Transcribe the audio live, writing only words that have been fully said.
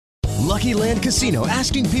Lucky Land Casino,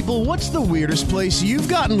 asking people, what's the weirdest place you've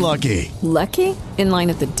gotten lucky? Lucky? In line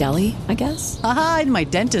at the deli, I guess? Aha, in my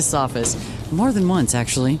dentist's office. More than once,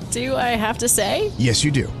 actually. Do I have to say? Yes,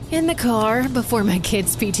 you do. In the car before my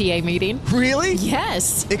kids' PTA meeting. Really?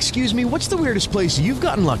 Yes. Excuse me, what's the weirdest place you've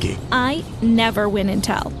gotten lucky? I never win and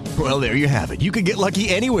tell. Well, there you have it. You can get lucky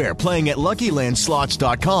anywhere, playing at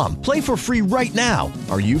LuckyLandSlots.com. Play for free right now.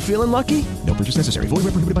 Are you feeling lucky? No purchase necessary. Void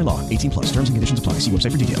where prohibited by law. 18 plus. Terms and conditions apply. See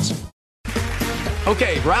website for details.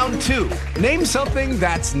 Okay, round two. Name something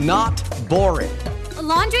that's not boring. A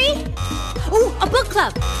laundry? Ooh, a book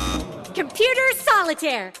club. Computer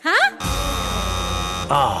solitaire, huh?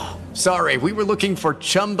 Ah, sorry, we were looking for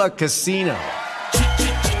Chumba Casino.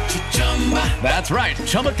 That's right,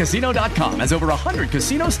 ChumbaCasino.com has over 100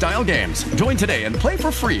 casino-style games. Join today and play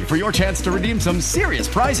for free for your chance to redeem some serious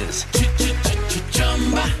prizes.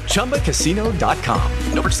 ChumbaCasino.com.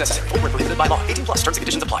 No purchase necessary. Void where prohibited by law. 18 plus. Terms and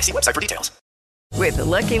conditions apply. See website for details. With the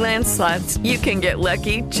Lucky Land Slots, you can get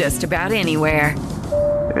lucky just about anywhere.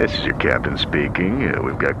 This is your captain speaking.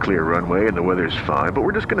 We've got clear runway and the weather's fine, but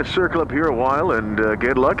we're just going to circle up here a while and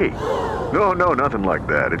get lucky. No, nothing like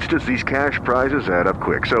that. It's just these cash prizes add up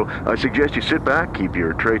quick. So I suggest you sit back, keep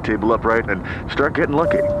your tray table upright, and start getting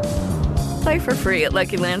lucky. Play for free at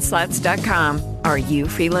LuckyLandSlots.com. Are you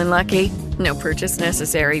feeling lucky? No purchase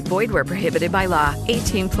necessary. Void where prohibited by law.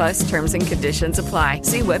 18 plus terms and conditions apply.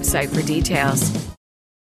 See website for details.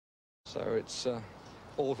 So it's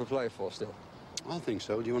all for play for still. I think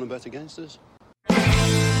so. Do you want to bet against us?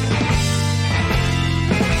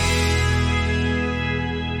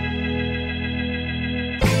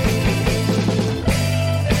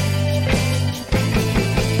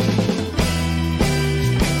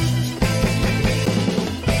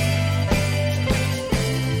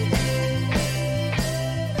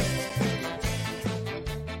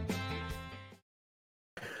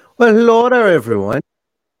 Well, hello there, everyone.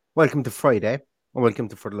 Welcome to Friday. And welcome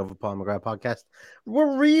to For the Love of Paul McGrath podcast.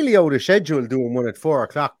 We're really out of schedule doing one at 4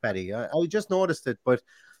 o'clock, Paddy. I just noticed it, but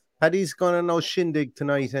Paddy's going to know shindig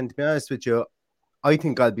tonight. And to be honest with you, I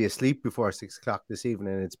think I'll be asleep before 6 o'clock this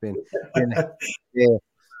evening. It's been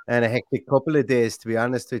a hectic couple of days, to be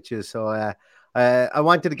honest with you. So I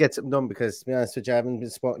wanted to get something done because, to be honest with you, I haven't been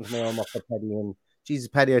spoken to my own up for Paddy. And Jesus,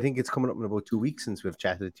 Paddy, I think it's coming up in about 2 weeks since we've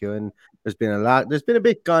chatted to you. And there's been a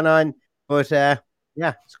bit going on. But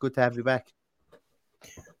yeah, it's good to have you back.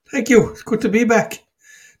 Thank you. It's good to be back.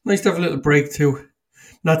 Nice to have a little break too.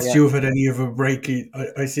 Not that you've had any of a break.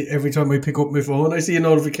 I see every time I pick up my phone, I see a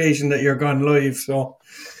notification that you're gone live. So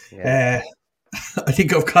I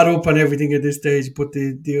think I've caught up on everything at this stage. But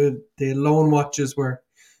the lone watches were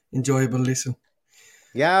enjoyable. Listen.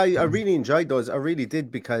 Yeah, I really enjoyed those. I really did,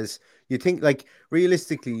 because you think, like,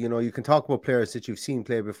 realistically, you know, you can talk about players that you've seen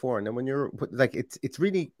play before, and then when you're like, it's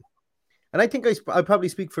really. And I think I probably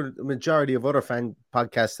speak for the majority of other fan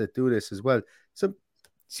podcasts that do this as well. So,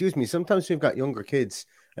 sometimes we've got younger kids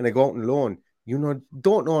and they go out on loan, you know,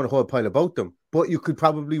 don't know a whole pile about them, but you could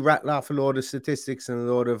probably rattle off a load of statistics and a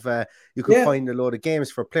load of, find a load of games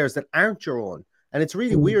for players that aren't your own. And it's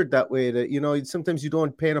really weird that way, that, you know, sometimes you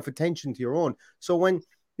don't pay enough attention to your own. So when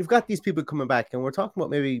you've got these people coming back, and we're talking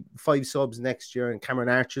about maybe 5 subs next year, and Cameron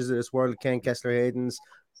Archer's of this world, Ken Kessler-Hayden's,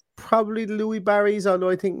 probably Louis Barry's, although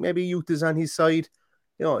I think maybe Youth is on his side.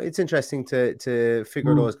 You know, it's interesting to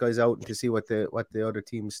figure those guys out and to see what the other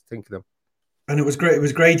teams think of them. And it was great. It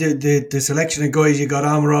was great. The selection of guys you got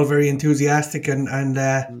on were all very enthusiastic and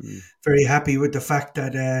very happy with the fact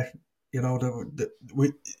that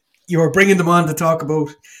you were bringing them on to talk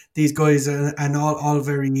about these guys and all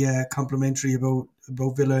very complimentary about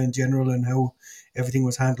Villa in general and how everything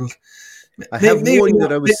was handled. Maybe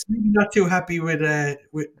not too happy with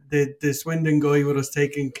the Swindon guy with us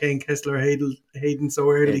taking Ken Kessler-Hayden so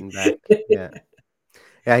early.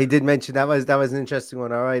 Yeah, he did mention that was an interesting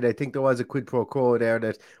one. All right, I think there was a quid pro quo there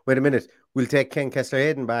that, wait a minute, we'll take Ken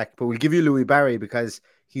Kessler-Hayden back, but we'll give you Louis Barry because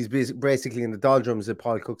he's basically in the doldrums at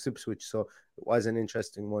Paul Cook's Ipswich. So it was an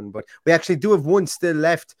interesting one. But we actually do have one still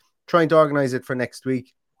left, trying to organise it for next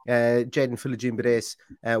week. Jed and Philogene Bedes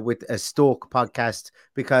with a Stoke podcast,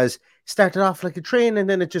 because it started off like a train and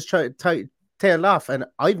then it just tailed off, and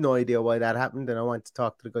I've no idea why that happened, and I want to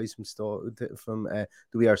talk to the guys from the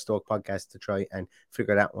We Are Stoke podcast to try and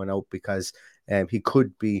figure that one out, because he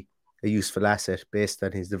could be a useful asset based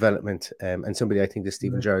on his development, and somebody I think that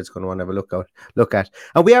Stephen Gerrard's going to want to have a look at.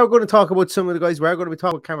 And we are going to talk about some of the guys. We are going to be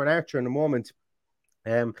talking about Cameron Archer in a moment,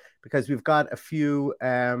 because we've got a few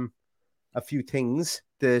things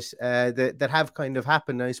that have kind of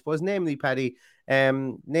happened, I suppose, namely, Paddy,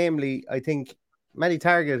 I think Matty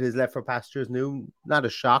Targett has left for pastures new. Not a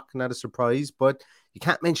shock, not a surprise, but you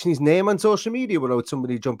can't mention his name on social media without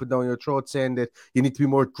somebody jumping down your throat saying that you need to be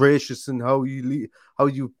more gracious in how you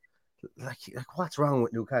like what's wrong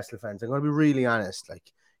with Newcastle fans? I'm going to be really honest.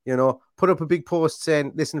 Like, you know, put up a big post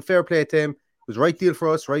saying, listen, fair play to him. It was right deal for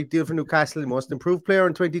us, right deal for Newcastle. Most improved player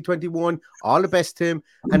in 2021. All the best to him.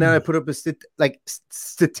 And then I put up a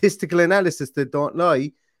statistical analysis that don't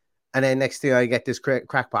lie. And then next thing I get this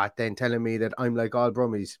crackpot then telling me that I'm like all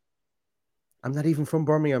Brummies. I'm not even from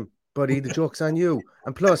Birmingham, buddy. The joke's on you.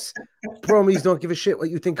 And plus, Brummies don't give a shit what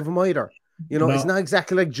you think of them either. You know, It's not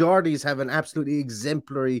exactly like Geordies have an absolutely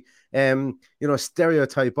exemplary,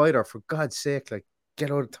 stereotype either. For God's sake, like, get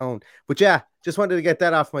out of town. But yeah, just wanted to get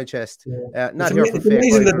that off my chest. Not here for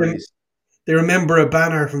fake rivalries. They remember a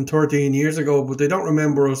banner from 13 years ago, but they don't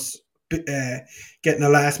remember us getting a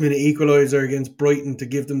last-minute equaliser against Brighton to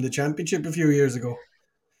give them the championship a few years ago.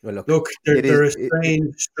 Well, look, they're a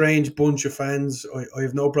strange bunch of fans. I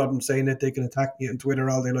have no problem saying it. They can attack me on Twitter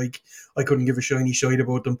all they like. I couldn't give a shiny shite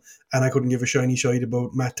about them, and I couldn't give a shiny shite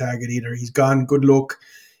about Matt Targett either. He's gone. Good luck.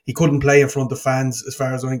 He couldn't play in front of fans, as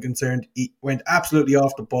far as I'm concerned. He went absolutely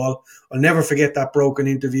off the ball. I'll never forget that broken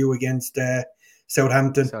interview against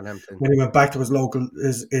Southampton. When he went back to his local,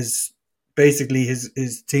 is basically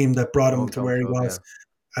his team that brought him to where he was,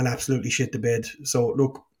 and absolutely shit the bed. So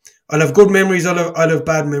look, I'll have good memories. I'll have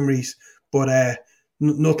bad memories, but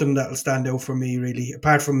nothing that'll stand out for me really,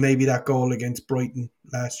 apart from maybe that goal against Brighton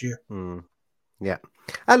last year. Yeah.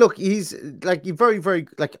 And look, he's like very, very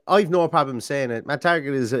like I've no problem saying it. Matt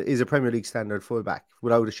Targett is a Premier League standard fullback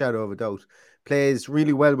without a shadow of a doubt. Plays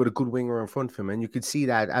really well with a good winger in front of him, and you could see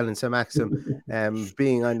that Alan Saint-Maximin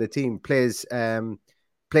being on the team plays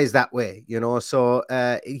that way, you know. So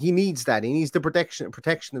he needs that. He needs the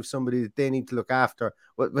protection of somebody that they need to look after.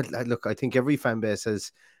 But look, I think every fan base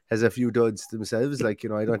has a few duds themselves. Like, you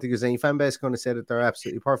know, I don't think there's any fan base going to say that they're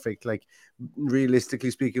absolutely perfect. Like,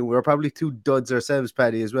 realistically speaking, we're probably two duds ourselves,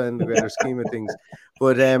 Paddy, as well in the greater scheme of things.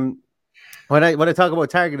 But when I talk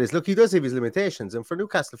about Targett is, look, he does have his limitations, and for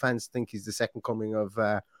Newcastle fans, I think he's the second coming of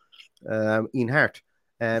Ian Hart.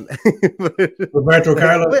 Roberto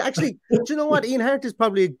Carlos. But actually, do you know what? Ian Hart is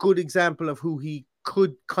probably a good example of who he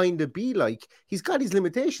could kind of be like. He's got his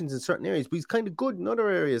limitations in certain areas, but he's kind of good in other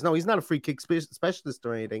areas. Now, he's not a free kick specialist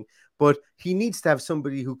or anything, but he needs to have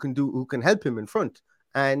somebody who can help him in front.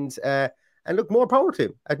 And look, more power to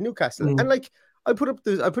him at Newcastle. And like, I put up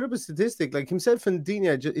a statistic, like himself and Digne,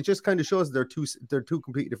 it just kind of shows they're two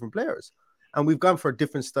completely different players, and we've gone for a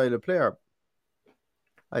different style of player.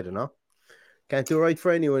 I don't know. Can't do right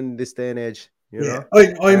for anyone this day and age. You know?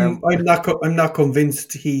 I'm not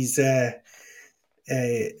convinced he's a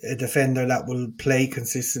defender that will play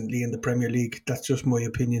consistently in the Premier League. That's just my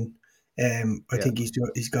opinion. I think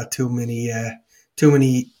he's got too many.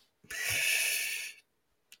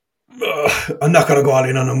 I'm not going to go all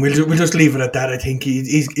in on him. We'll just leave it at that. I think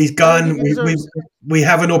he's gone. We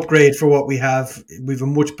have an upgrade for what we have. We've a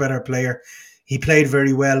much better player. He played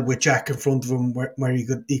very well with Jack in front of him, where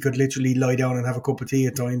he could literally lie down and have a cup of tea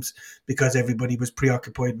at times because everybody was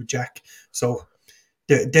preoccupied with Jack. So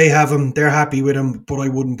they have him. They're happy with him, but I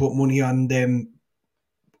wouldn't put money on them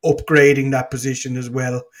upgrading that position as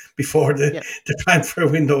well before the transfer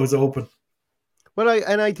window is open. Well,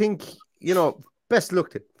 I think, you know, best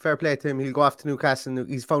luck to him. Fair play to him. He'll go off to Newcastle.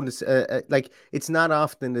 He's found this like, it's not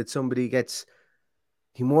often that somebody gets.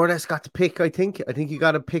 He more or less got to pick, I think. I think he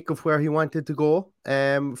got a pick of where he wanted to go.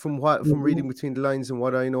 From reading between the lines and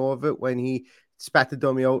what I know of it, when he spat the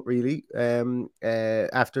dummy out, really,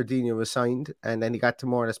 after Digne was signed, and then he got to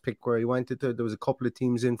more or less pick where he wanted to. There was a couple of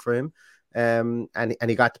teams in for him, and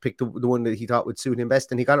he got to pick the one that he thought would suit him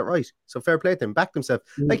best, and he got it right. So fair play to him, backed himself.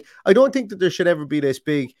 Like, I don't think that there should ever be this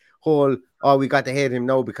big whole, oh, we got to hate him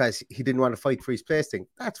now because he didn't want to fight for his place thing.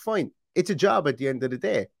 That's fine. It's a job at the end of the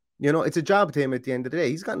day. You know, it's a job to him at the end of the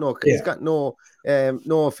day. He's got no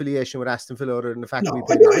affiliation with Aston Villa other than the fact that we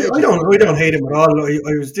played. I don't hate him at all.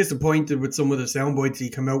 I was disappointed with some of the sound bites he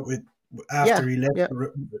came out with after he left.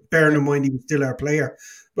 Bearing in mind he was still our player,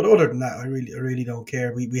 but other than that, I really don't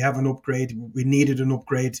care. We have an upgrade. We needed an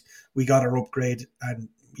upgrade. We got our upgrade, and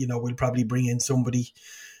you know, we'll probably bring in somebody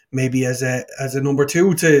maybe as a number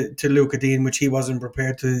two to Luca Digne, which he wasn't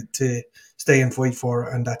prepared to stay and fight for,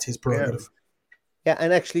 and that's his prerogative. Yeah,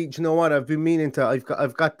 and actually, do you know what? I've been meaning to.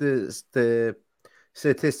 I've got the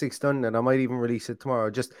statistics done, and I might even release it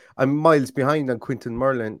tomorrow. I'm miles behind on Quinton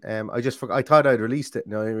Merlin. I thought I'd released it.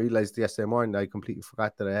 Now I realized yesterday morning I completely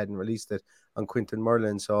forgot that I hadn't released it on Quinton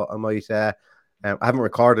Merlin. So I might. I haven't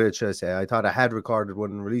recorded it, should I say? I thought I had recorded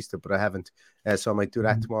one and released it, but I haven't. So I might do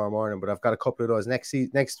that tomorrow morning. But I've got a couple of those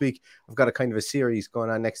next week. I've got a kind of a series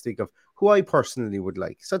going on next week of who I personally would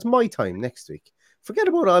like. So it's my time next week. Forget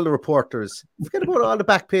about all the reporters. Forget about all the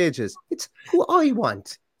back pages. It's who I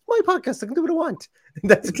want. My podcast. I can do what I want.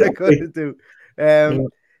 That's exactly what I'm going to do.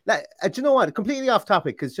 Do you know what? Completely off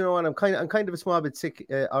topic, because you know what? I'm kind of a small bit sick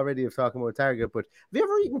already of talking about Target. But have you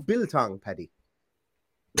ever eaten biltong, Paddy?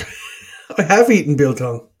 I have eaten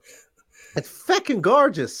biltong. It's fucking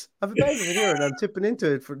gorgeous. I have a bag of it here, and I'm tipping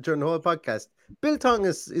into it during the whole podcast. Biltong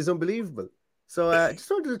is unbelievable. So I just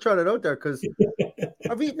wanted to try it out there because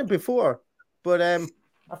I've eaten it before, but I've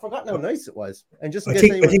forgotten how nice it was. And just in case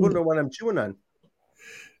anyone's wondering what I'm chewing on.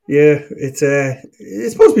 Yeah, it's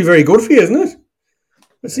supposed to be very good for you, isn't it?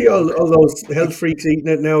 I see all those health freaks eating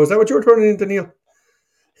it now. Is that what you're turning into, Neil?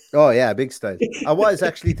 Oh, yeah, big style. I was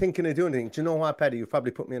actually thinking of doing it. Do you know what, Paddy? You've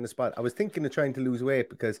probably put me on the spot. I was thinking of trying to lose weight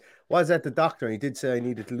because I was at the doctor and he did say I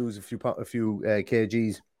needed to lose a few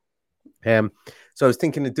kgs. So I was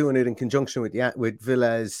thinking of doing it in conjunction with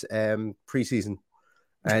Villa's preseason.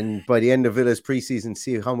 And by the end of Villa's preseason,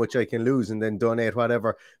 see how much I can lose and then donate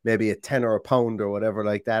whatever, maybe a 10 or a pound or whatever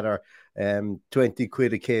like that, or 20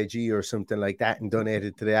 quid a kg or something like that, and donate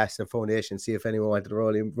it to the Aston Foundation. See if anyone wanted to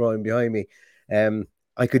roll in behind me.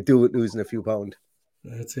 I could do it losing a few pound.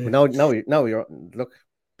 That's it. Now you're look.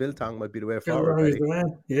 biltong might be the way forward.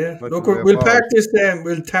 Yeah. Look, we'll park this.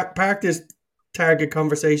 Park this Target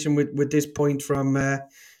conversation with this point from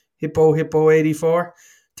Hippo 84.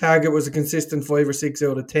 Target was a consistent 5 or 6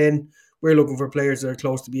 out of 10. We're looking for players that are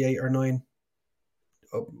close to be 8 or 9.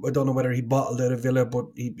 I don't know whether he bottled out of Villa, but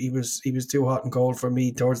he was too hot and cold for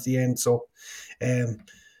me towards the end. So,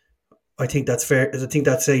 I think that's fair. I think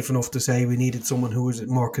that's safe enough to say we needed someone who was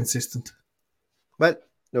more consistent. Well,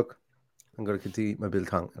 look, I'm going to continue my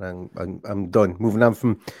biltong, and I'm done. Moving on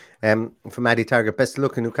from Maddie Target. Best of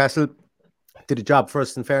luck in Newcastle. Did a job for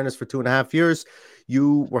us, in fairness, for 2.5 years.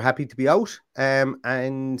 You were happy to be out,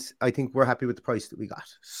 and I think we're happy with the price that we got.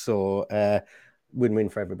 So, win-win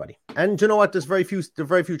for everybody. And you know what? There are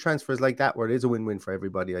very few transfers like that where it is a win-win for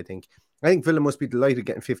everybody. I think Villa must be delighted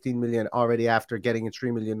getting 15 million already after getting a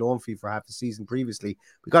 3 million loan fee for half the season previously.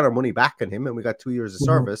 We got our money back on him, and we got 2 years of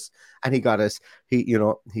service, and he got us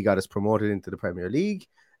promoted into the Premier League.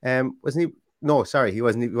 Wasn't he? No, sorry, he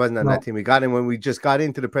wasn't on that team. We got him when we just got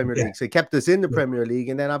into the Premier League. So he kept us in the Premier League,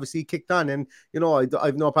 and then obviously he kicked on. And,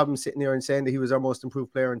 I've no problem sitting here and saying that he was our most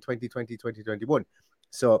improved player in 2020, 2021.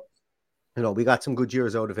 So, we got some good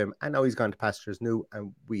years out of him, and now he's gone to pastures new,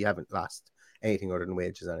 and we haven't lost anything other than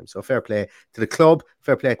wages on him. So fair play to the club,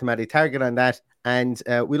 fair play to Matty Target on that, and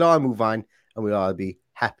we'll all move on, and we'll all be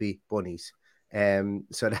happy bunnies.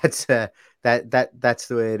 So that's that's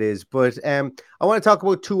the way it is. But I want to talk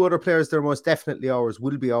about 2 other players that are most definitely ours,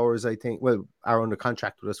 will be ours, I think. Well, are under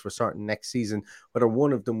contract with us for certain next season. Whether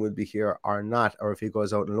one of them will be here or not, or if he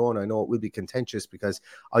goes out on loan, I know it will be contentious, because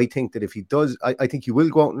I think that if he does, I think he will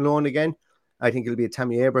go out on loan again. I think it'll be a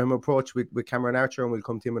Tammy Abraham approach with Cameron Archer, and we'll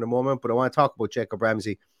come to him in a moment. But I want to talk about Jacob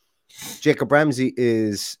Ramsey. Jacob Ramsey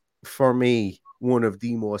is, for me, one of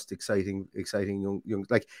the most exciting young.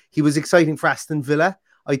 Like, he was exciting for Aston Villa,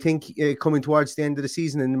 I think, coming towards the end of the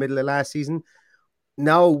season, in the middle of last season.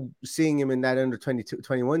 Now seeing him in that under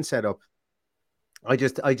 22-21 setup, I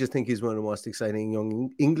just think he's one of the most exciting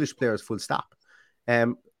young English players. Full stop.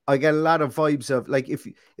 I get a lot of vibes of, like, if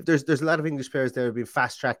there's a lot of English players there who have been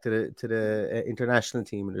fast tracked to the international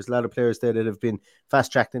team, and there's a lot of players there that have been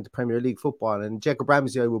fast tracked into Premier League football, and Jacob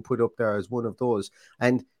Ramsey I will put up there as one of those.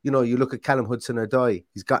 And you look at Callum Hudson-Odoi,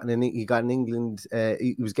 he got in England,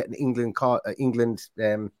 he was getting England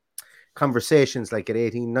conversations like at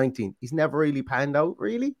 18, 19. He's never really panned out,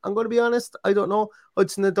 really. I'm going to be honest. I don't know.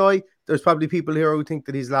 Hudson-Odoi, there's probably people here who think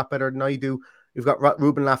that he's a lot better than I do. We've got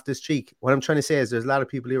Ruben Loftus-Cheek. What I'm trying to say is there's a lot of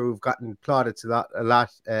people here who've gotten plaudits a lot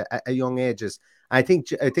at young ages. I think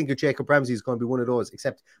Jacob Ramsey is going to be one of those,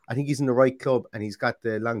 except I think he's in the right club and he's got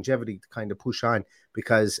the longevity to kind of push on,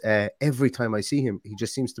 because every time I see him, he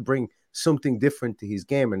just seems to bring something different to his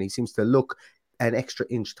game, and he seems to look an extra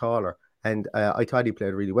inch taller. And I thought he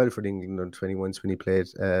played really well for the England under-21s when he played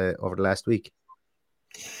over the last week.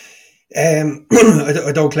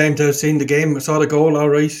 I don't claim to have seen the game. I saw the goal, all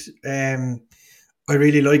right. I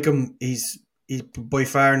really like him. He's by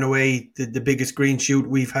far and away the biggest green shoot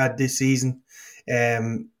we've had this season.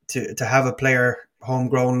 To have a player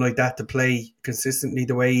homegrown like that to play consistently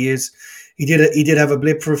the way he is. He did have a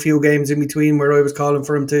blip for a few games in between where I was calling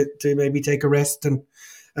for him to maybe take a rest and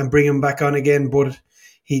bring him back on again, but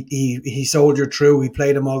he soldiered through. He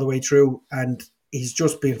played him all the way through, and he's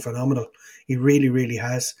just been phenomenal. He really, really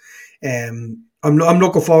has. I'm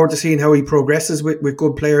looking forward to seeing how he progresses with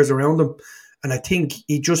good players around him. And I think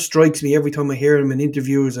he just strikes me every time I hear him in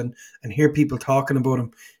interviews and hear people talking about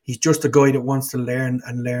him. He's just a guy that wants to learn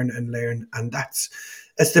and learn and learn. And that's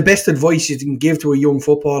the best advice you can give to a young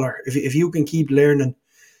footballer. If you can keep learning,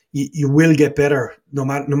 you will get better. No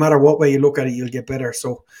matter what way you look at it, you'll get better.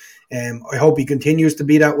 So I hope he continues to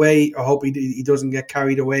be that way. I hope he doesn't get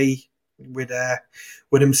carried away with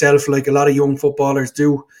himself like a lot of young footballers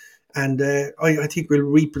do. And I think we'll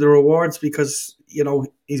reap the rewards because,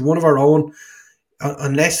 he's one of our own.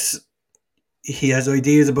 Unless he has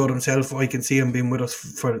ideas about himself, I can see him being with us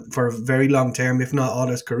for a very long term, if not all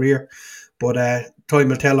his career. But time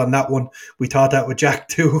will tell on that one. We thought that with Jack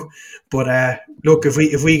too. But look, if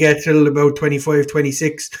we get till about 25,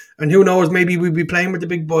 26, and who knows, maybe we'll be playing with the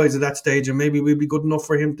big boys at that stage, and maybe we'll be good enough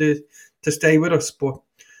for him to stay with us. But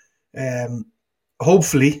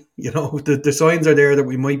hopefully, the signs are there that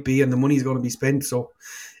we might be, and the money's going to be spent. So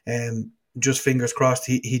just fingers crossed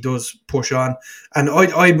he does push on. And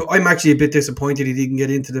I'm actually a bit disappointed he didn't get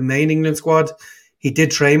into the main England squad. He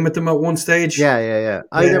did train with them at one stage. Yeah.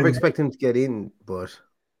 I never expect him to get in, but...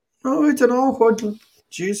 Oh, I don't know. What,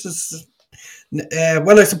 Jesus.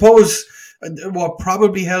 Well, I suppose what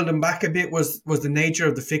probably held him back a bit was the nature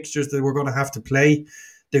of the fixtures that we're going to have to play.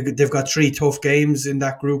 They've got 3 tough games in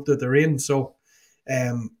that group that they're in. So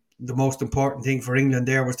the most important thing for England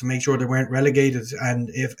there was to make sure they weren't relegated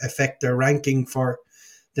and affect their ranking for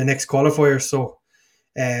the next qualifier. So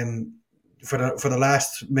for the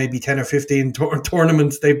last maybe 10 or 15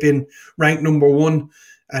 tournaments, they've been ranked number 1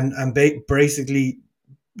 and basically,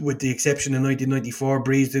 with the exception of 1994,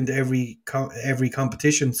 breezed into every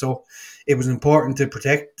competition. So it was important to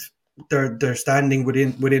protect their standing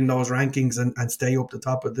within those rankings and stay up the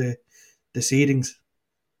top of the seedings.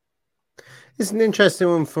 It's an interesting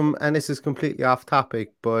one and this is completely off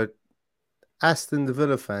topic, but Aston the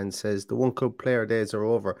Villa fan says the one club player days are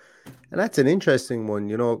over. And that's an interesting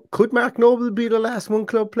one. Could Mark Noble be the last one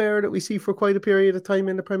club player that we see for quite a period of time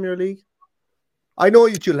in the Premier League? I know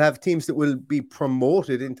you'll have teams that will be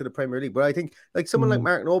promoted into the Premier League, but I think like someone like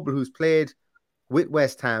Mark Noble, who's played with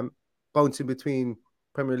West Ham, bouncing between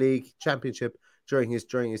Premier League, Championship during his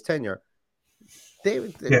tenure,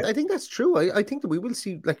 I think that's true. I think that we will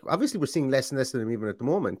see, like, obviously we're seeing less and less of him even at the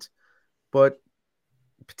moment, but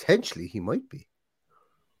potentially he might be.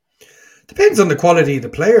 Depends on the quality of the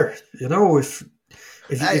player, if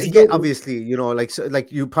obviously,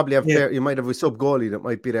 like you probably have you might have a sub goalie that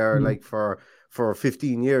might be there like for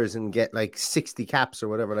 15 years and get like 60 caps or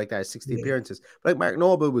whatever like that, 60 appearances. But like Mark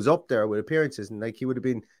Noble was up there with appearances, and like he would have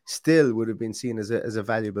been seen as a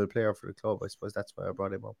valuable player for the club. I suppose that's why I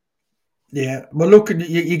brought him up. Yeah, well, look,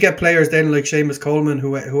 you get players then like Seamus Coleman,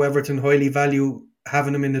 who Everton highly value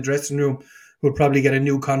having him in the dressing room, who'll probably get a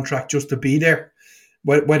new contract just to be there.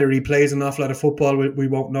 Whether he plays an awful lot of football, we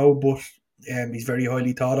won't know, but he's very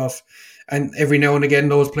highly thought of. And every now and again,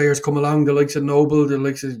 those players come along, the likes of Noble, the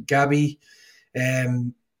likes of Gabby,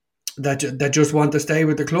 that just want to stay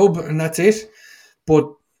with the club, and that's it.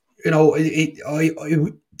 But I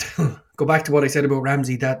go back to what I said about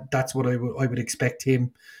Ramsey. That's what I would expect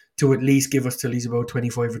him to at least give us till he's about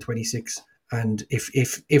 25 or 26. And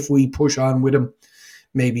if we push on with him,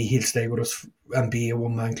 maybe he'll stay with us and be a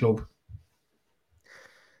one-man club.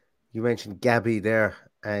 You mentioned Gabby there,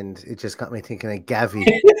 and it just got me thinking of Gavi.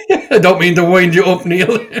 I don't mean to wind you up,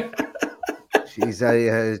 Neil.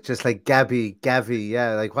 Jeez, just like Gavi,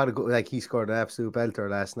 yeah, like what a go! Like he scored an absolute belter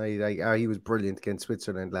last night. Like, he was brilliant against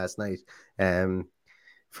Switzerland last night.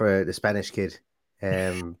 For the Spanish kid,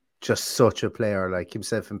 just such a player, like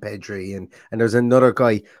himself and Pedri, and there's another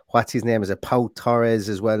guy. What's his name? Is it Pau Torres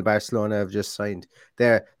as well? Barcelona have just signed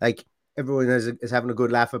there. Like everyone is having a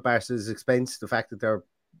good laugh at Barca's expense. The fact that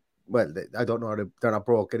I don't know, they're not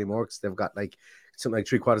broke anymore because they've got like something like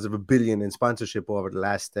 $750 million in sponsorship over the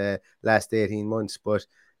last 18 months. But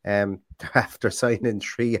they're after signing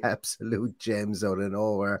 3 absolute gems out of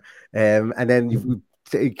nowhere. And then you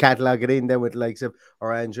catalog it in then with the likes of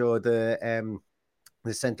Oranjo,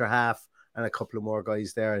 the centre half, and a couple of more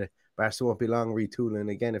guys there. Barca won't be long retooling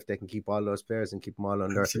again if they can keep all those players and keep them all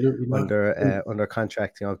under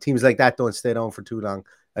contract. Teams like that don't stay down for too long.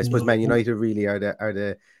 I suppose Man United really are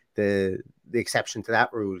the exception to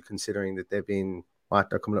that rule, considering that they've been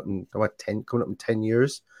they're coming up in 10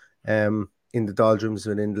 years in the doldrums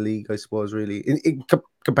and in the league, I suppose, really,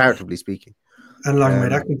 comparatively speaking. And long may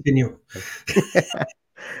that continue.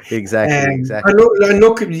 Exactly. And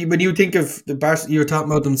look, when you think of the Barca, you were talking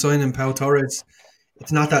about them signing Pau Torres.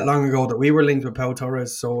 It's not that long ago that we were linked with Pau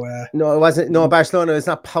Torres. So no, it wasn't. No, Barcelona. It's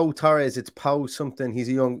not Pau Torres. It's Pau something. He's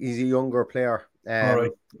a younger player. All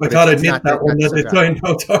right. I thought I'd nick that one that they signed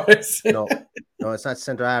Pau Torres. No, it's not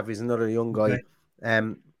centre half. He's another young guy.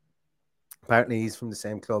 Okay. Apparently, he's from the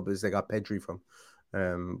same club as they got Pedri from.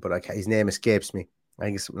 But his name escapes me. I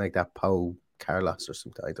think it's something like that, Pau Carlos or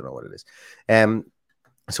something. I don't know what it is.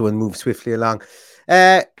 So we'll move swiftly along.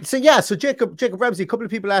 So Jacob Ramsey, a couple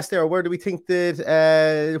of people asked there, where do we think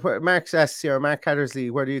that Mark's asked here, Mark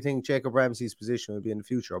Cattersley, where do you think Jacob Ramsey's position will be in the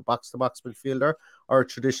future? A box-to-box midfielder or a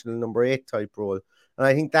traditional number 8 type role? And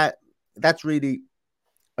I think that's really,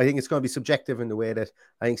 I think it's going to be subjective in the way that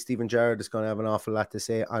I think Steven Gerrard is going to have an awful lot to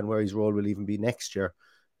say on where his role will even be next year.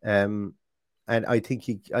 And I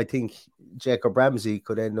think Jacob Ramsey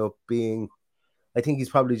could end up being, I think he's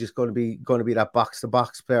probably just going to be that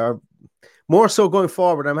box-to-box player, more so going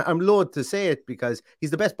forward. I'm loath to say it because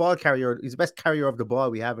he's the best ball carrier. He's the best carrier of the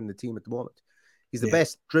ball we have in the team at the moment. He's the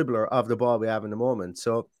best dribbler of the ball we have in the moment.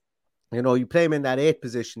 So, you play him in that 8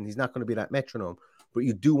 position, he's not going to be that metronome, but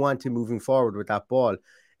you do want him moving forward with that ball.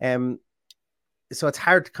 So it's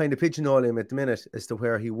hard to kind of pigeonhole him at the minute as to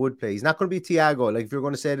where he would play. He's not going to be Thiago. Like if you're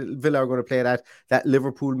going to say that Villa are going to play that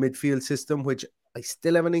Liverpool midfield system, which I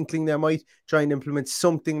still have an inkling they might try and implement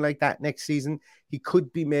something like that next season. He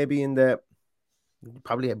could be maybe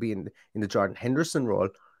probably be in the Jordan Henderson role.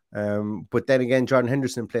 But then again, Jordan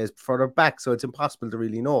Henderson plays further back, so it's impossible to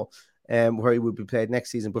really know where he would be played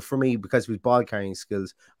next season. But for me, because of his ball carrying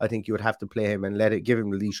skills, I think you would have to play him and give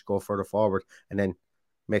him the leash, go further forward, and then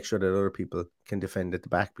make sure that other people can defend at the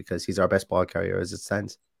back because he's our best ball carrier as it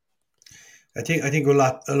stands. I think a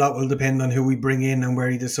lot will depend on who we bring in and where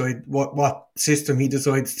he decide what system he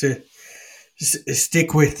decides to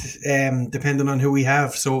stick with, depending on who we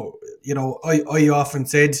have. So I often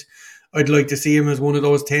said I'd like to see him as one of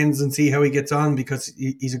those 10s and see how he gets on because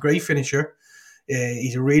he's a great finisher.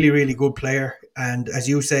 He's a really, really good player, and as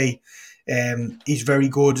you say, he's very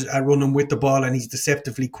good at running with the ball and he's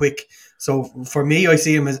deceptively quick. So for me, I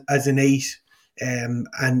see him as an 8,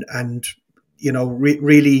 and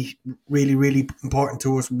really, really, really important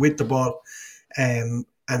to us with the ball, and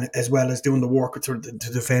as well as doing the work to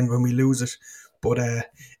defend when we lose it. But as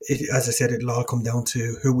I said, it'll all come down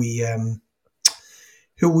to who we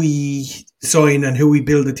sign and who we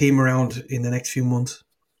build the team around in the next few months.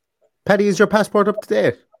 Paddy, is your passport up to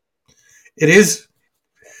date? It is.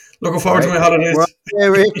 Looking forward to my holidays.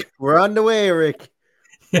 We're on the way, Rick.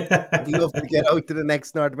 I'd love to get out to the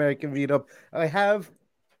next North American meetup. I have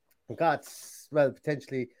got,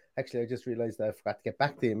 potentially, actually, I just realized that I forgot to get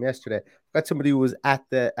back to him yesterday. I've got somebody who was at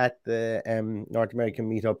the North American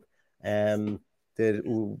meetup.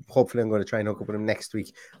 Hopefully I'm going to try and hook up with him next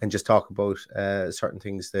week and just talk about certain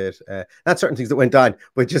things that, not certain things that went on,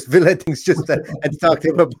 but just Villa things, and talk to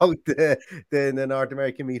him about the North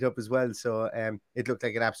American meetup as well. So it looked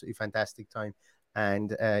like an absolutely fantastic time.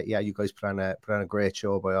 And you guys put on a great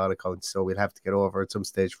show by all accounts. So we'll have to get over at some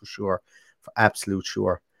stage for sure, for absolute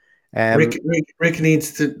sure. Rick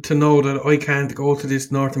needs to know that I can't go to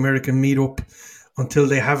this North American meetup until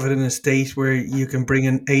they have it in a state where you can bring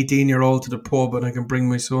an 18-year-old to the pub and I can bring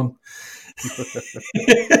my son.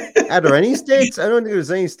 Are there any states? I don't think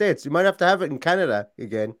there's any states. You might have to have it in Canada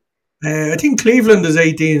again. I think Cleveland is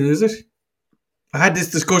 18, is it? I had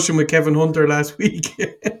this discussion with Kevin Hunter last week.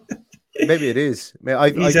 Maybe it is.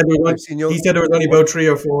 He said there was only about 3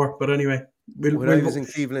 or 4, but anyway. When I was in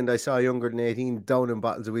Cleveland, I saw younger than 18 downing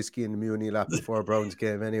bottles of whiskey in the Muni lap before Browns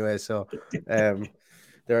game anyway. So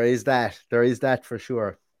there is that for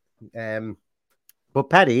sure. But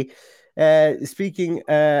Paddy, speaking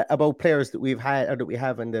about players that we've had or that we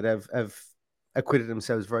have and that have acquitted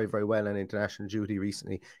themselves very, very well on international duty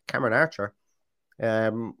recently, Cameron Archer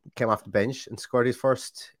came off the bench and scored his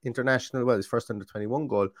first his first under-21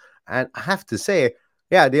 goal. And I have to say,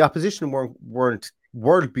 the opposition weren't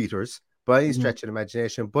world beaters by any stretch of the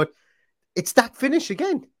imagination, but it's that finish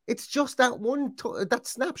again. It's just that that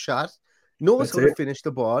snapshot. Knows how to finish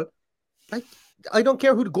the ball. Like, I don't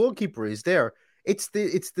care who the goalkeeper is there. It's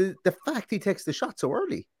the fact he takes the shot so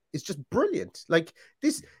early. It's just brilliant. Like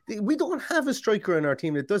this, we don't have a striker in our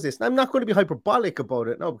team that does this. And I'm not going to be hyperbolic about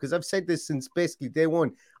it, no, because I've said this since basically day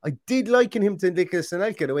one. I did liken him to Nicolas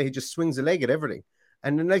Anelka, the way he just swings a leg at everything.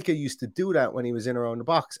 And Anelka used to do that when he was in around the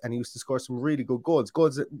box, and he used to score some really good goals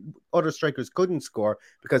that other strikers couldn't score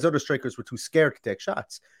because other strikers were too scared to take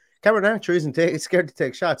shots. Cameron Archer isn't scared to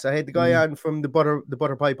take shots. I had the guy on from the Butter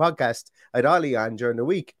Pie podcast. I had Ollie on during the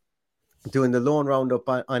week doing the loan roundup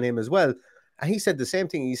on him as well. And he said the same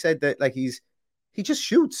thing. He said that he just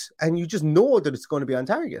shoots and you just know that it's going to be on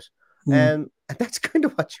target. And that's kind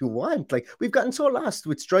of what you want. Like, we've gotten so lost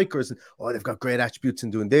with strikers and, they've got great attributes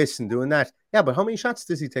in doing this and doing that. Yeah, but how many shots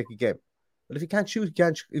does he take a game? But if you can't shoot,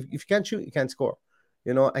 if you can't shoot, you can't score.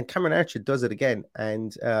 And Cameron Archer does it again.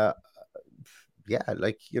 And yeah,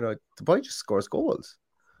 like, you know, the boy just scores goals.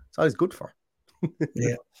 It's always good for.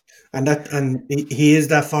 Yeah, and he is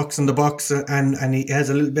that fox in the box, and he has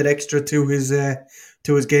a little bit extra to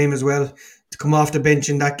his game as well. To come off the bench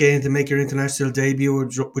in that game to make your international debut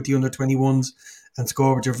with the under-21s and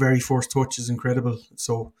score with your very first touch is incredible.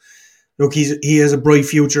 So, look, he has a bright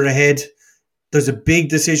future ahead. There's a big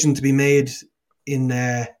decision to be made in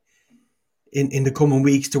the coming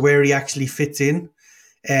weeks to where he actually fits in.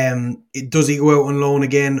 Does he go out on loan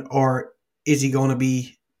again, or is he going to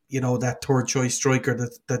be, you know, that third choice striker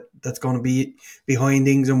that's going to be behind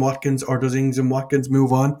Ings and Watkins, or does Ings and Watkins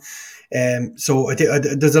move on? So I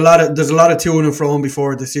think there's a lot of to and fro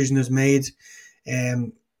before a decision is made.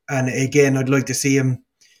 And again, I'd like to see him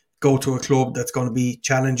go to a club that's going to be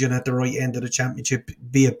challenging at the right end of the championship,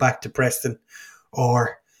 be it back to Preston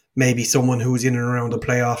or maybe someone who's in and around the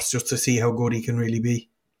playoffs, just to see how good he can really be.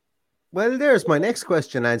 Well, there's my next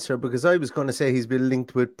question answer, because I was going to say he's been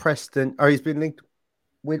linked with Preston, or he's been linked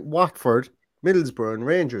with Watford, Middlesbrough and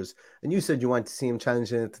Rangers, and you said you want to see him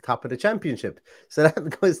challenging at the top of the championship. So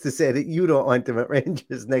that goes to say that you don't want him at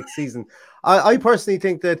Rangers next season. I personally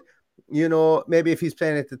think that, you know, maybe if he's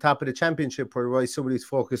playing at the top of the championship, where somebody's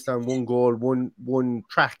focused on one goal, one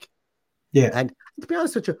track. Yeah. And to be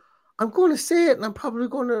honest with you, I'm going to say it, and I'm probably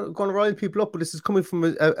going to rile people up, but this is coming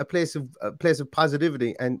from a place of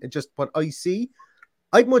positivity and just what I see.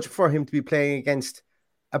 I'd much prefer him to be playing against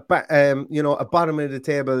a bottom of the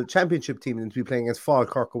table championship team than to be playing against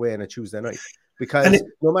Falkirk away on a Tuesday night. Because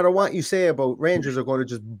no matter what you say about Rangers, are going to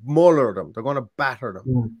just muller them. They're going to batter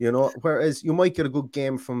them, you know. Whereas you might get a good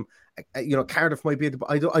game from, you know, Cardiff might be.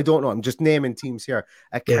 I don't know. I'm just naming teams here.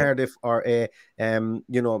 Cardiff or a,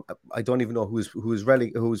 you know, I don't even know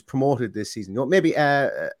who's promoted this season. You know, maybe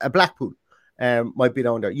a Blackpool might be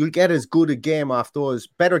down there. You'll get as good a game off those,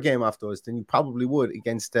 better game off those than you probably would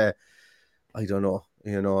against I don't know,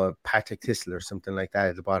 you know, Patrick Thistle or something like that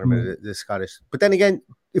at the bottom of the Scottish. But then again,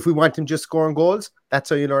 if we want him just scoring goals, that's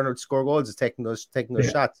how you learn how to score goals, is taking those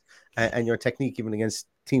shots and your technique even against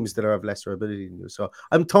teams that are of lesser ability than you. So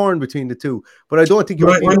I'm torn between the two, but I don't think you're.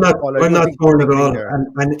 I'm not torn at all.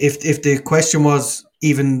 And if the question was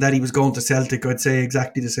even that he was going to Celtic, I'd say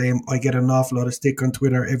exactly the same. I get an awful lot of stick on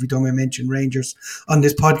Twitter every time I mention Rangers on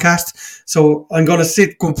this podcast. So I'm going to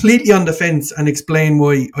sit completely on the fence and explain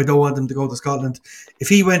why I don't want him to go to Scotland. If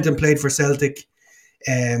he went and played for Celtic,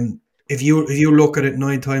 if you look at it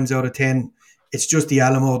 9 times out of 10, it's just the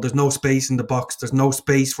Alamo. There's no space in the box. There's no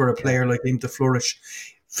space for a player like him to flourish.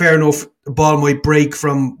 Fair enough, the ball might break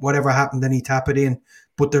from whatever happened, then he tap it in.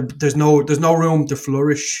 But there's no room to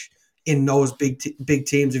flourish in those big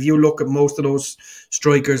teams. If you look at most of those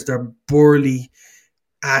strikers, they're burly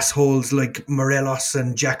assholes like Morelos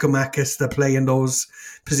and Giacomakis that play in those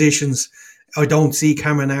positions. I don't see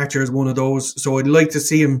Cameron Archer as one of those. So I'd like to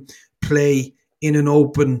see him play in an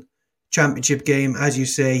open championship game, as you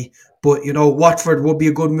say. But, you know, Watford would be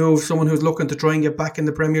a good move, someone who's looking to try and get back in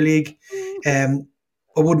the Premier League.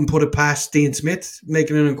 I wouldn't put it past Dean Smith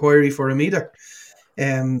making an inquiry for him either.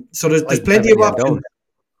 So there's plenty of options.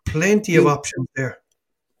 Plenty of options there.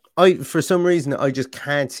 For some reason, I just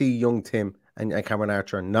can't see young Tim and Cameron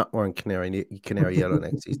Archer not wearing canary yellow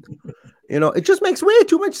next season. You know, it just makes way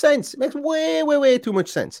too much sense. It makes way too much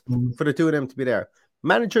sense for the two of them to be there.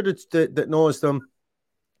 Manager that knows them,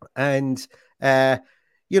 and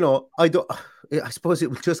you know, I suppose it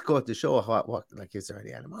will just go to show what like, is there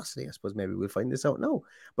any animosity? I suppose maybe we'll find this out now.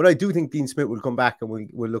 But I do think Dean Smith will come back and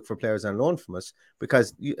we'll look for players on loan from us,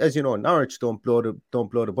 because, as you know, Norwich don't blow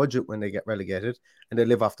the budget when they get relegated, and they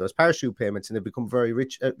live off those parachute payments, and they become very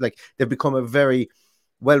rich. They've become a very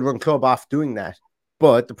well-run club off doing that.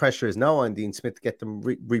 But the pressure is now on Dean Smith to get them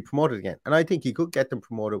re-promoted again, and I think he could get them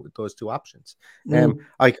promoted with those two options.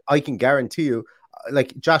 I can guarantee you.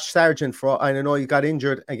 Like Josh Sargent, I know he got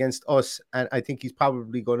injured against us, and I think he's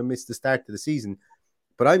probably going to miss the start of the season.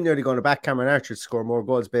 But I'm nearly going to back Cameron Archer to score more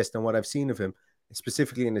goals based on what I've seen of him,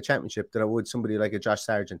 specifically in the championship, than I would somebody like a Josh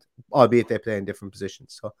Sargent, albeit they play in different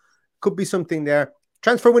positions. So could be something there.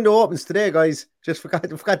 Transfer window opens today, guys. Just forgot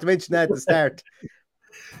to mention that at the start.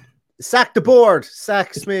 Sack the board.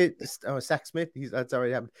 Sack Smith. Oh, Sack Smith. That's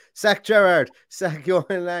already happened. Sack Gerrard. Sack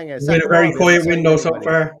Johan Lange. It's been a very quiet window so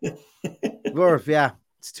far. Yeah,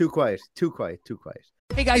 it's too quiet.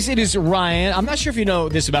 Hey guys, it is Ryan. I'm not sure if you know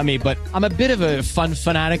this about me, but I'm a bit of a fun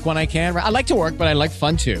fanatic when I can. I like to work, but I like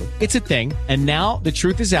fun too. It's a thing. And now the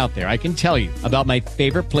truth is out there. I can tell you about my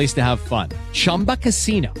favorite place to have fun. Chumba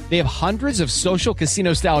Casino. They have hundreds of social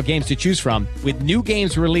casino style games to choose from, with new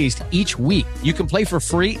games released each week. You can play for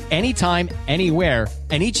free anytime, anywhere,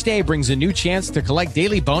 and each day brings a new chance to collect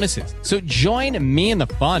daily bonuses. So join me in the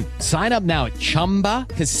fun. Sign up now at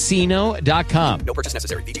ChumbaCasino.com. No purchase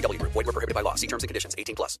necessary. VGW Group. Void where prohibited by law. See terms and conditions.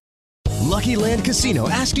 18+. Lucky Land Casino,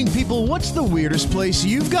 asking people, what's the weirdest place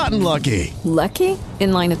you've gotten lucky? Lucky?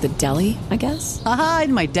 In line at the deli, I guess? Aha,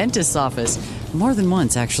 in my dentist's office. More than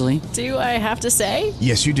once, actually. Do I have to say?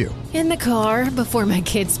 Yes, you do. In the car before my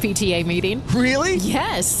kids' PTA meeting. Really?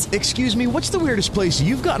 Yes. Excuse me, what's the weirdest place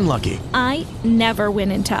you've gotten lucky? I never win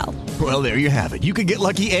and tell. Well, there you have it. You can get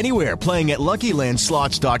lucky anywhere, playing at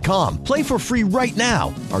LuckyLandSlots.com. Play for free right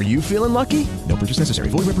now. Are you feeling lucky? No purchase necessary.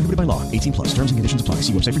 Void where prohibited by law. 18+. Terms and conditions apply.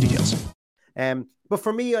 See website for details. But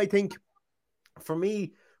for me, I think,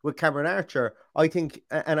 with Cameron Archer, I think,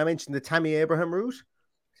 and I mentioned the Tammy Abraham route.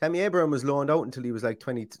 Tammy Abraham was loaned out until he was like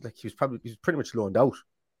 20. Like he was pretty much loaned out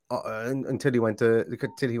until he went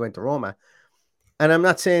to Roma. And I'm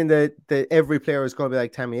not saying that every player is going to be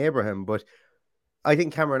like Tammy Abraham, but I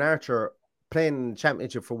think Cameron Archer playing in the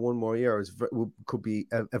championship for one more year could be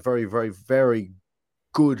a very, very, very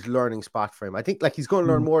good learning spot for him. I think like he's going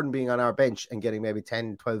to learn more than being on our bench and getting maybe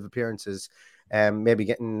 10, 12 appearances, maybe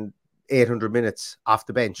getting 800 minutes off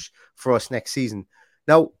the bench for us next season.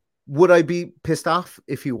 Now, would I be pissed off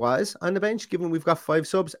if he was on the bench, given we've got 5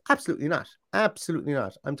 subs? Absolutely not. Absolutely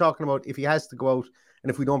not. I'm talking about if he has to go out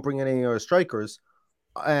and if we don't bring in any other strikers,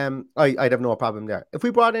 I'd have no problem there. If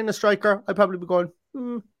we brought in a striker, I'd probably be going,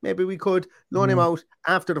 maybe we could loan him out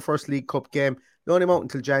after the first League Cup game, loan him out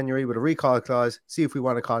until January with a recall clause, see if we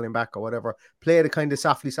want to call him back or whatever, play the kind of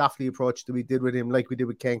softly approach that we did with him, like we did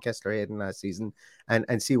with Ken Kessler-Hayden last season,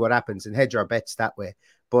 and see what happens and hedge our bets that way.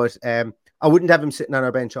 But I wouldn't have him sitting on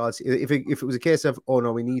our bench all season. If it was a case of, oh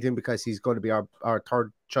no, we need him because he's going to be our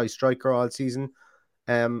third choice striker all season,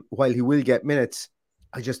 while he will get minutes,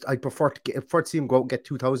 I'd prefer to see him go out and get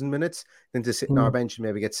 2,000 minutes than to sit on our bench and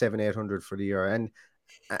maybe get 700-800 for the year, and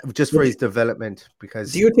just for his development.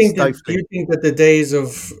 Because do you think that the days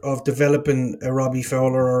of developing a Robbie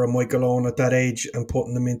Fowler or a Michael Owen at that age and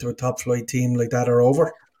putting them into a top flight team like that are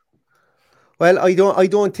over? Well, I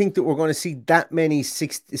don't think that we're going to see that many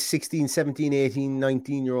 16, 17, 18,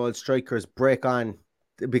 19-year-old strikers break on,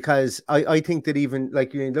 because I think that even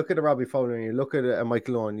like you look at a Robbie Fowler and you look at a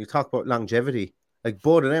Michael Owen, you talk about longevity. Like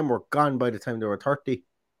both of them were gone by the time they were 30,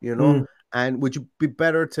 And would you be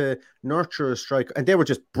better to nurture a striker? And they were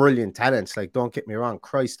just brilliant talents. Like, don't get me wrong.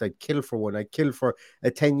 Christ, I'd kill for one. I'd kill for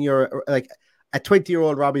a 10-year, like a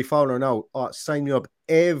 20-year-old Robbie Fowler now. Oh, sign me up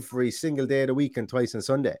every single day of the week and twice on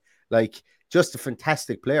Sunday. Like, just a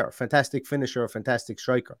fantastic player, fantastic finisher, fantastic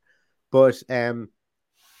striker. But I'm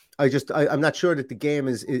not sure that the game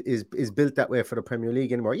is built that way for the Premier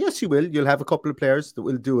League anymore. Yes, you will. You'll have a couple of players that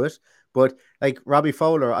will do it. But like Robbie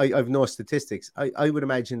Fowler, I've no statistics. I would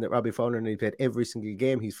imagine that Robbie Fowler nearly played every single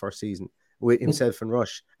game his first season with himself and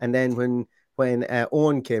Rush. And then when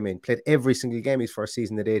Owen came in, played every single game his first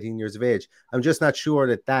season at 18 years of age. I'm just not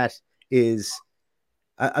sure that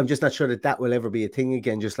will ever be a thing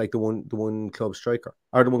again, just like the one club striker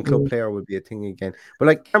or the one club player would be a thing again. But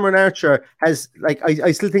like Cameron Archer has, like,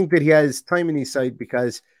 I still think that he has time in his side,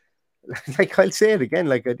 because like I'll say it again,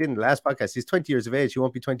 like I did in the last podcast, he's 20 years of age. He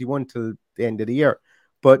won't be 21 till the end of the year.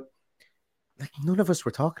 But like none of us were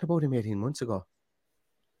talking about him 18 months ago.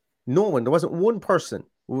 No one. There wasn't one person.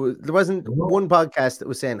 There wasn't one podcast that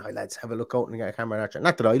was saying, "Hi lads, have a look out and get Cameron Archer."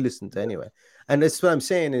 Not that I listened to anyway. And that's what I'm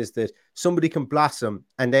saying, is that somebody can blossom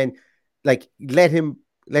and then like let him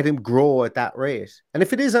grow at that rate. And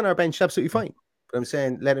if it is on our bench, absolutely fine. But I'm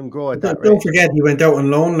saying let him grow at that rate. Don't forget, he went out on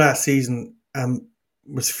loan last season.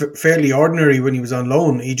 Was fairly ordinary when he was on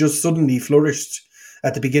loan. He just suddenly flourished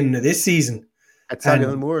at the beginning of this season. At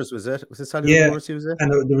Solihull Moors, was it? Was it Solihull Moors he was at?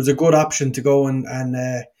 And there was a good option to go and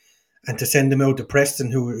to send him out to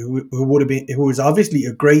Preston, who was obviously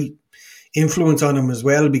a great influence on him as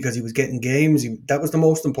well, because he was getting games. That was the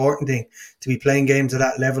most important thing. To be playing games at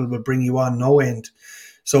that level will bring you on no end.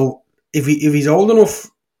 So if he's old enough,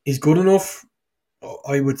 he's good enough.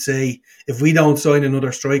 I would say if we don't sign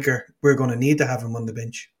another striker, we're going to need to have him on the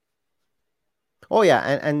bench. Oh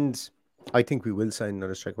yeah, and I think we will sign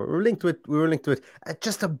another striker. We were linked with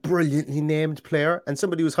just a brilliantly named player, and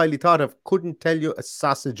somebody who's highly thought of. Couldn't tell you a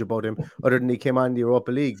sausage about him other than he came on the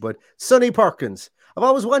Europa League. But Sonny Perkins, I've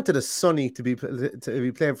always wanted a Sonny to be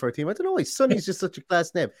playing for a team. I don't know why Sonny's just such a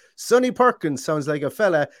class name. Sonny Perkins sounds like a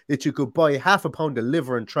fella that you could buy half a pound of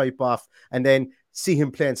liver and tripe off, and then see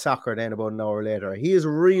him playing soccer then about an hour later. He is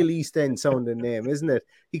really East End sounding name, isn't it?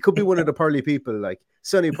 He could be one of the pearly people, like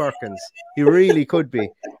Sonny Perkins. He really could be.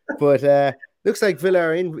 But looks like Villa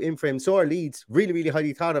are in frame. So are Leeds. Really, really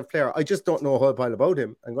highly thought of player. I just don't know a whole pile about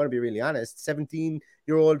him. I'm going to be really honest.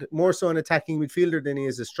 17-year-old, more so an attacking midfielder than he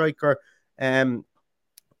is a striker.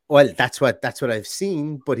 Well, that's what I've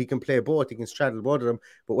seen, but he can play both. He can straddle both of them.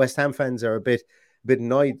 But West Ham fans are a bit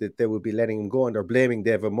annoyed that they would be letting him go, and they're blaming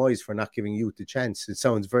David Moyes for not giving youth a chance. It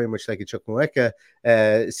sounds very much like a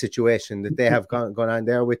Chukwuemeka situation that they have gone on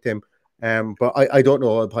there with him. But I don't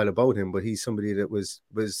know a pile about him, but he's somebody that was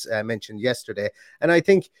mentioned yesterday. And I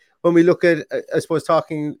think when we look at, I suppose,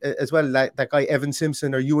 talking as well, like that guy Evan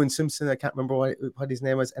Simpson or Ewan Simpson, I can't remember what his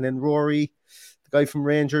name was, and then Rory, the guy from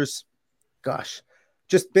Rangers. Gosh,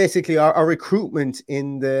 just basically our recruitment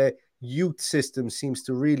in the youth system seems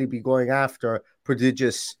to really be going after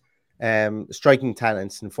prodigious striking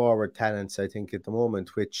talents and forward talents, I think, at the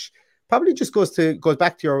moment, which probably just goes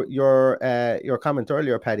back to your comment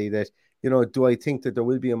earlier, Paddy, that, you know, do I think that there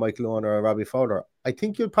will be a Michael Owen or a Robbie Fowler? I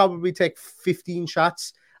think you'll probably take 15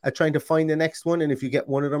 shots at trying to find the next one, and if you get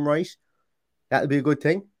one of them right, that'll be a good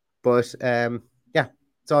thing. But yeah,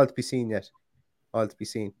 it's all to be seen yet. All to be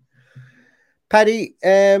seen. Paddy,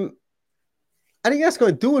 I think that's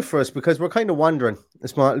going to do it for us, because we're kind of wandering a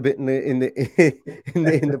small bit in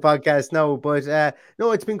the podcast now. But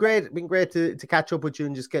no, it's been great. It's been great to catch up with you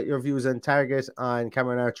and just get your views on Target, on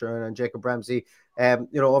Cameron Archer, and on Jacob Ramsey. You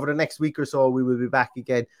know, over the next week or so, we will be back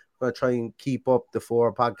again. We're going to try and keep up the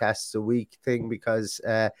 4 podcasts a week thing, because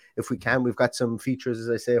if we can, we've got some features, as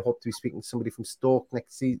I say. I hope to be speaking to somebody from Stoke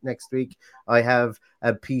next week. I have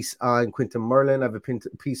a piece on Quinton Merlin. I have a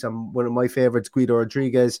piece on one of my favorites, Guido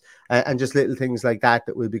Rodriguez, and just little things like that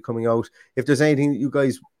will be coming out. If there's anything that you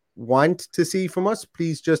guys want to see from us,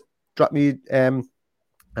 please just drop me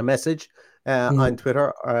a message on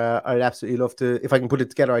Twitter. I'd absolutely love to. If I can put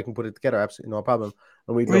it together, I can put it together. Absolutely no problem.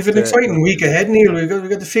 And we have an exciting week ahead, Neil. We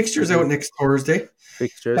got the fixtures out next Thursday.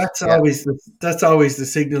 Fixtures. That's always the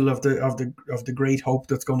signal of the great hope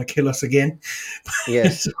that's going to kill us again.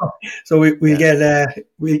 Yes. so we'll get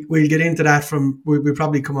into that we'll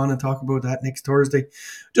probably come on and talk about that next Thursday.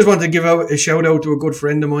 Just wanted to give out a shout out to a good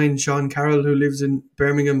friend of mine, Sean Carroll, who lives in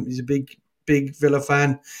Birmingham. He's a big Villa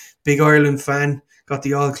fan, big Ireland fan. Got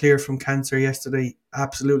the all clear from cancer yesterday.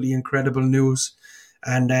 Absolutely incredible news.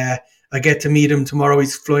 And I get to meet him tomorrow.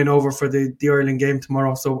 He's flying over for the Ireland game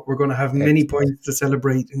tomorrow. So we're going to have many points to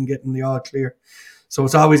celebrate in getting the all clear. So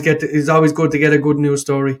it's always good to get a good news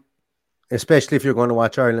story. Especially if you're going to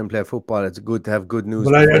watch Ireland play football, it's good to have good news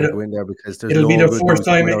before you go in there, because it'll be the first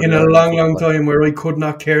time in a long time where I could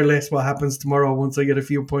not care less what happens tomorrow once I get a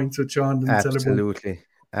few points with Sean and celebrate.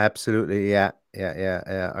 Absolutely. Yeah.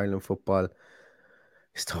 Ireland football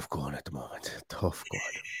is tough going at the moment. Tough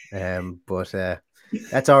going. But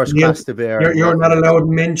that's ours cross to bear. You're not allowed to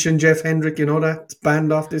mention Jeff Hendrick, you know that? It's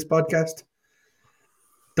banned off this podcast.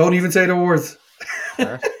 Don't even say the words.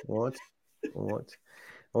 What?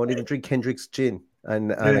 I won't even drink Hendrick's gin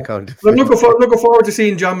on account. I'm looking forward to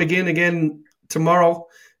seeing John McGinn again tomorrow,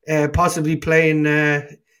 possibly playing a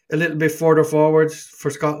little bit further forward for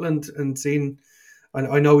Scotland, and seeing.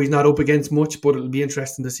 I know he's not up against much, but it'll be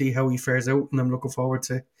interesting to see how he fares out, and I'm looking forward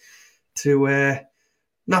to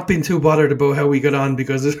not being too bothered about how we got on,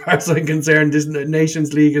 because as far as I'm concerned, this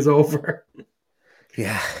Nations League is over.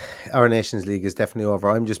 Yeah, our Nations League is definitely over.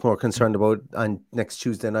 I'm just more concerned about on next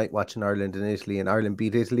Tuesday night watching Ireland and Italy, and Ireland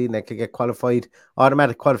beat Italy, and they could get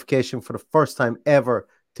automatic qualification for the first time ever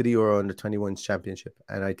to the Euro Under-21s Championship.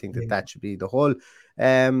 And I think that should be the whole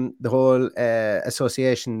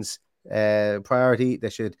association's priority. They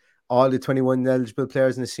should, all the 21 eligible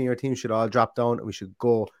players in the senior team should all drop down, and we should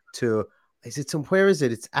go to, where is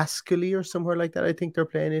it? It's Ascoli or somewhere like that. I think they're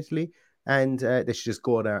playing Italy, and they should just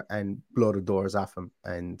go there and blow the doors off them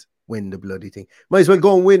and win the bloody thing. Might as well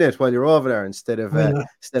go and win it while you're over there instead of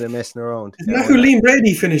messing around. Isn't that who Liam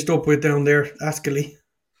Brady finished up with down there, Ascoli?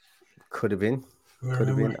 Could have been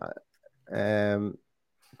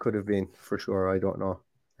for sure. I don't know.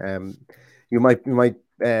 You might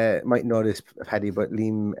know this, Paddy, but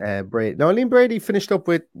Liam Brady. No, Liam Brady finished up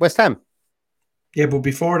with West Ham. Yeah, but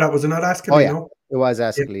before that, was it not Ascoli? Oh, yeah. No? It was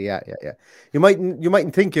Ascoli, yeah. You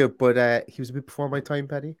mightn't think it, but he was a bit before my time,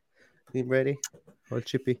 Paddy. Liam Brady, old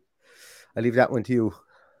Chippy. I leave that one to you.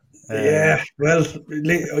 Yeah, well,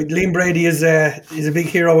 Liam Brady is a big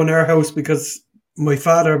hero in our house, because my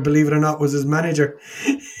father, believe it or not, was his manager.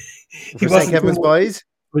 He wasn't St. Kevin's Boys?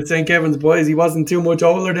 With St. Kevin's Boys. He wasn't too much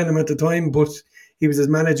older than him at the time, but he was his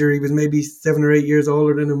manager. He was maybe 7 or 8 years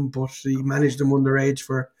older than him, but he managed him underage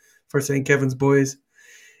for St. Kevin's Boys.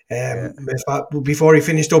 Before he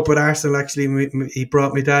finished up with Arsenal, actually, he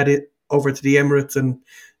brought my dad over to the Emirates, and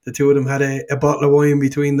the two of them had a bottle of wine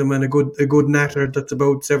between them and a good natter. That's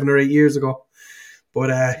about 7 or 8 years ago.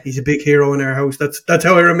 But he's a big hero in our house. That's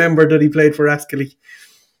how I remember that he played for Askeley.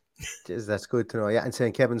 Jeez, that's good to know. Yeah, and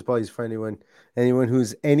St. Kevin's Boys, for anyone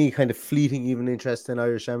who's any kind of fleeting even interest in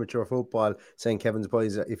Irish amateur football, St. Kevin's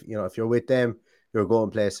Boys, if you're with them, you're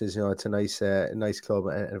going places. It's a nice club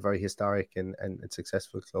and a very historic and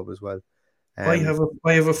successful club as well. I have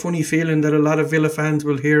a funny feeling that a lot of Villa fans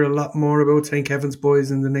will hear a lot more about St. Kevin's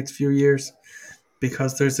Boys in the next few years,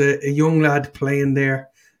 because there's a young lad playing there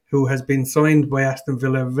who has been signed by Aston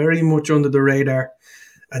Villa very much under the radar.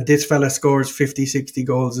 And this fella scores 50, 60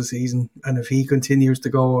 goals a season. And if he continues to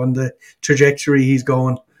go on the trajectory he's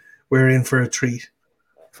going, we're in for a treat.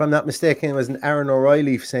 If I'm not mistaken, it was an Aaron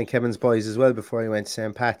O'Reilly for St. Kevin's Boys as well before he went to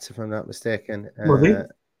St. Pat's, if I'm not mistaken. Was he?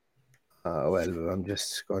 Well, I'm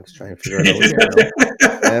just going to try and figure it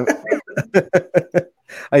out.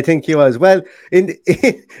 I think he was. Well, in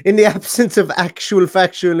the absence of actual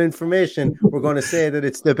factual information, we're going to say that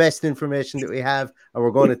it's the best information that we have, and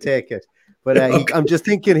we're going to take it. But I'm just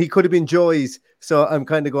thinking he could have been Joy's, so I'm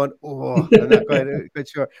kind of going, I'm not quite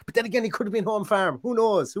sure. But then again, he could have been Home Farm. Who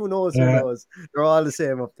knows? Who knows? They're all the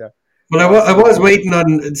same up there. Well, I was waiting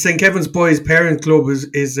on St. Kevin's Boys' parent club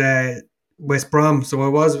is West Brom, so I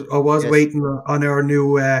was waiting on our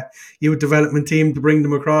new youth development team to bring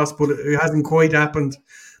them across, but it hasn't quite happened.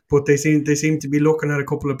 But they seem to be looking at a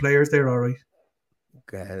couple of players there, all right.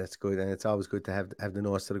 Okay, that's good, and it's always good to have the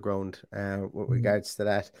nose to the ground with regards to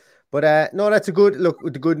that. But no, that's a good look.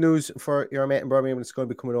 The good news for your mate in Birmingham, it's going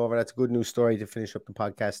to be coming over. That's a good news story to finish up the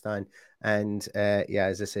podcast on. And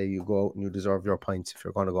as I say, you go out and you deserve your points if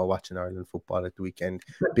you're going to go watching Ireland football at the weekend.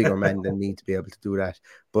 Bigger men than me to be able to do that.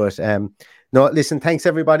 But no, listen, thanks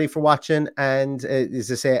everybody for watching. And as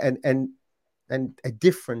I say, and a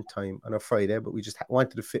different time on a Friday, but we just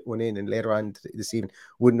wanted to fit one in, and later on this evening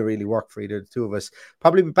wouldn't really work for either of the two of us.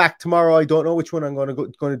 Probably be back tomorrow. I don't know which one I'm going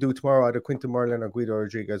to do tomorrow, either Quinton Merlin or Guido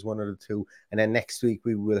Rodriguez, one of the two. And then next week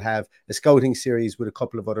we will have a scouting series with a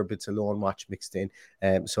couple of other bits of Loan Watch mixed in.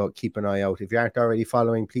 So keep an eye out. If you aren't already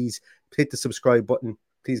following, please hit the subscribe button.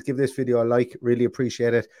 Please give this video a like. Really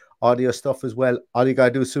appreciate it. Audio stuff as well. All you got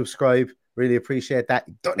to do is subscribe. Really appreciate that.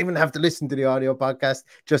 You don't even have to listen to the audio podcast,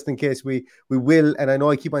 just in case we will. And I know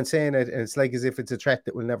I keep on saying it, and it's like as if it's a threat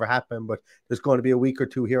that will never happen, but there's going to be a week or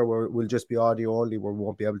two here where we'll just be audio only, where we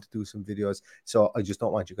won't be able to do some videos. So I just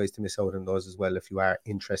don't want you guys to miss out on those as well if you are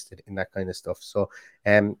interested in that kind of stuff. So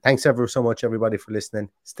thanks ever so much, everybody, for listening.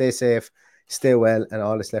 Stay safe, stay well, and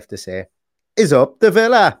all that's left to say is up the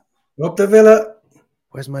Villa. Up the Villa.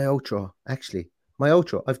 Where's my outro? Actually, my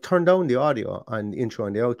outro. I've turned down the audio on the intro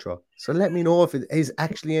and the outro. So let me know if it is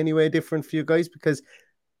actually any way different for you guys, because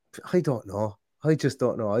I don't know. I just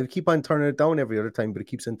don't know. I keep on turning it down every other time, but it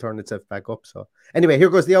keeps on turning itself back up. So anyway, here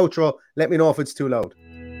goes the outro. Let me know if it's too loud.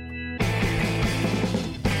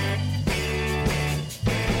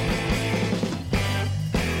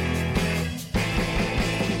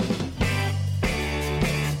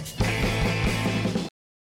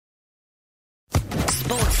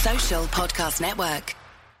 Social Podcast Network.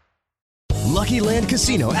 Lucky Land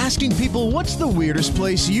Casino, asking people, what's the weirdest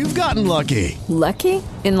place you've gotten lucky? Lucky?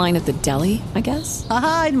 In line at the deli, I guess?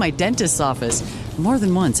 Aha, in my dentist's office. More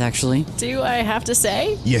than once, actually. Do I have to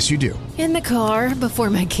say? Yes, you do. In the car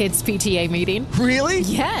before my kids' PTA meeting. Really?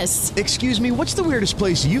 Yes. Excuse me, what's the weirdest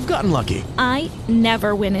place you've gotten lucky? I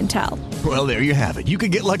never win and tell. Well, there you have it. You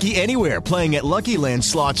can get lucky anywhere, playing at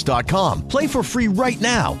LuckyLandSlots.com. Play for free right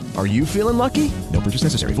now. Are you feeling lucky? No purchase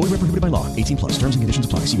necessary. Void where prohibited by law. 18+. Terms and conditions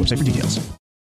apply. See website for details.